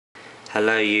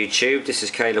Hello YouTube, this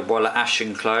is Caleb Waller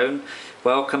Ashen Clone.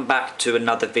 Welcome back to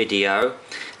another video,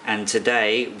 and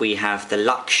today we have the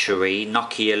luxury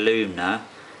Nokia Luna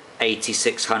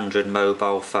 8600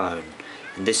 mobile phone,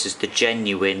 and this is the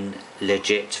genuine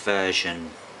legit version.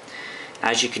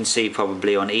 As you can see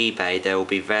probably on eBay, there will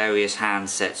be various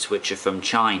handsets which are from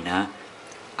China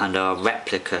and are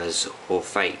replicas or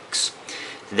fakes.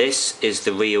 This is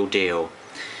the real deal.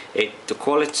 The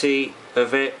quality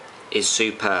of it is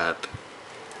superb.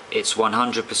 It's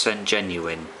 100%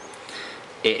 genuine.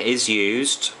 It is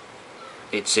used.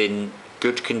 It's in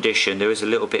good condition. There is a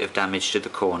little bit of damage to the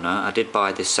corner. I did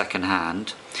buy this second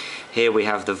hand. Here we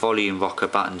have the volume rocker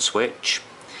button switch.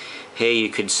 Here you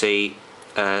can see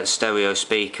a stereo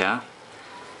speaker,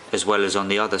 as well as on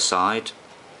the other side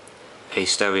a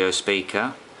stereo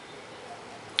speaker.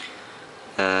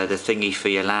 The thingy for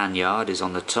your lanyard is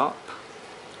on the top.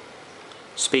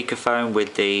 Speakerphone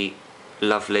with the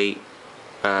lovely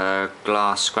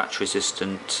glass scratch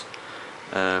resistant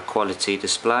quality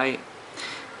display.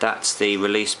 That's the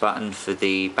release button for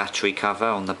the battery cover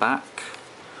on the back.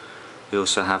 We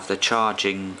also have the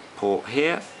charging port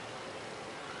here.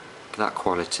 That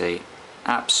quality,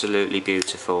 absolutely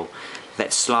beautiful.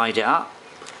 Let's slide it up,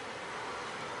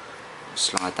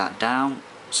 slide that down,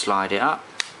 slide it up,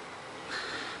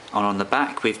 and on the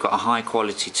back we've got a high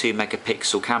quality 2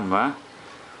 megapixel camera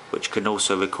which can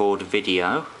also record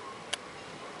video.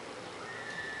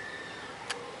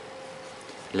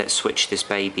 Let's switch this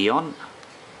baby on,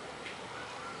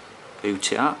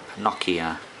 boot it up.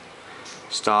 Nokia.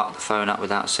 Start the phone up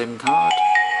without SIM card.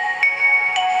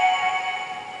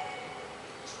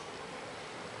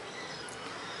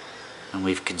 And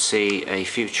we can see a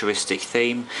futuristic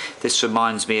theme. This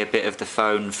reminds me a bit of the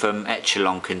phone from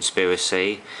Echelon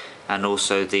Conspiracy, and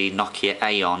also the Nokia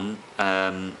Aeon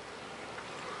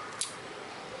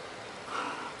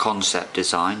concept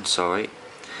design, sorry.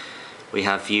 We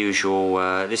have usual,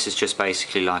 this is just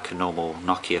basically like a normal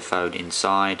Nokia phone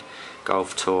inside.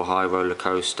 Golf Tour, High Roller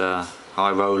Coaster,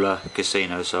 High Roller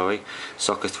Casino, sorry,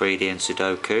 Soccer 3D and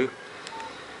Sudoku,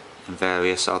 and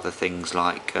various other things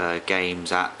like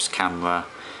games, apps, camera,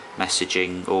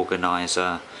 messaging,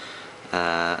 organizer.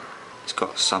 It's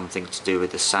got something to do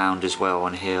with the sound as well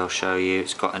on here, I'll show you.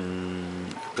 It's got a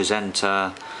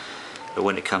presenter, but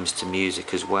when it comes to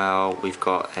music as well, we've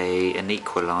got an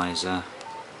equalizer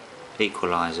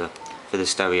for the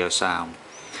stereo sound.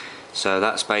 So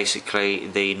that's basically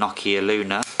the Nokia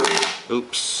Luna.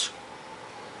 Oops,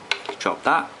 drop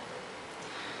that.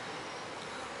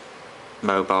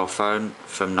 Mobile phone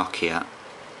from Nokia.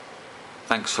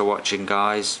 Thanks for watching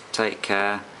guys, take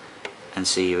care and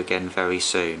see you again very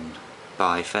soon.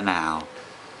 Bye for now.